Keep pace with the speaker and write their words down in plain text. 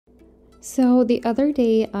So the other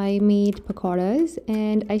day I made pakoras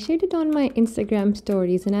and I shared it on my Instagram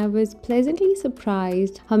stories, and I was pleasantly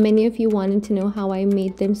surprised how many of you wanted to know how I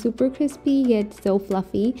made them super crispy yet so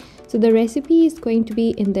fluffy. So the recipe is going to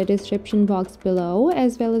be in the description box below,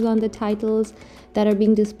 as well as on the titles that are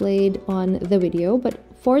being displayed on the video. But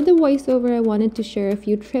for the voiceover, I wanted to share a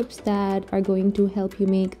few tips that are going to help you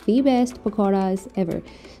make the best pakoras ever.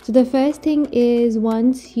 So the first thing is,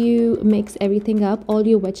 once you mix everything up, all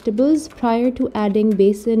your vegetables, prior to adding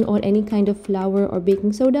besan or any kind of flour or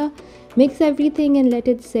baking soda, mix everything and let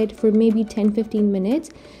it sit for maybe 10-15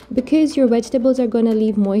 minutes, because your vegetables are going to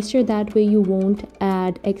leave moisture. That way you won't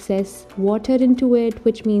add excess water into it,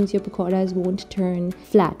 which means your pakoras won't turn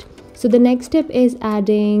flat. So the next step is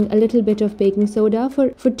adding a little bit of baking soda.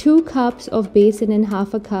 For 2 cups of besan and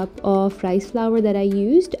half a cup of rice flour that I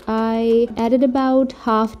used, I added about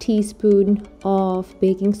half teaspoon of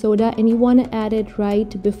baking soda, and you want to add it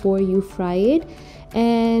right before you fry it.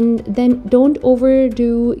 And then don't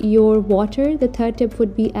overdo your water. The third tip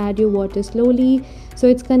would be add your water slowly. So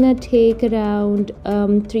it's gonna take around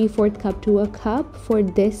 3/4 cup to a cup for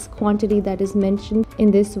this quantity that is mentioned in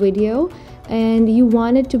this video, and you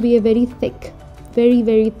want it to be a very thick,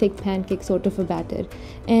 very thick pancake sort of a batter.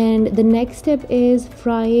 And the next step is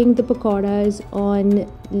frying the pakoras on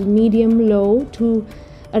medium low to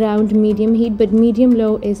around medium heat, but medium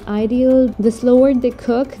low is ideal. The slower they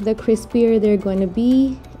cook, the crispier they're going to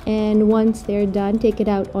be. And once they're done, take it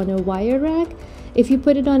out on a wire rack. If you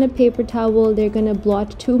put it on a paper towel, they're going to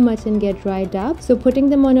blot too much and get dried up. So putting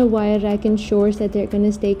them on a wire rack ensures that they're going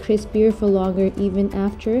to stay crispier for longer even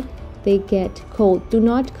after they get cold. Do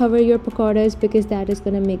not cover your pakoras, because that is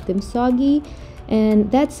going to make them soggy. And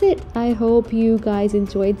that's it. I hope you guys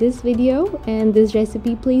enjoyed this video and this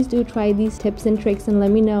recipe. Please do try these tips and tricks and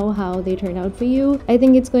let me know how they turn out for you. I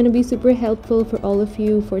think it's going to be super helpful for all of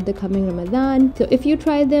you for the coming Ramadan. So if you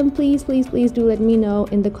tried them, please do let me know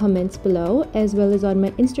in the comments below, as well as on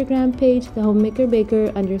my Instagram page,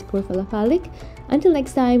 thehomemakerbaker_falafalik. Until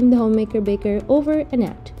next time, the homemaker baker over and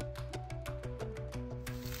out.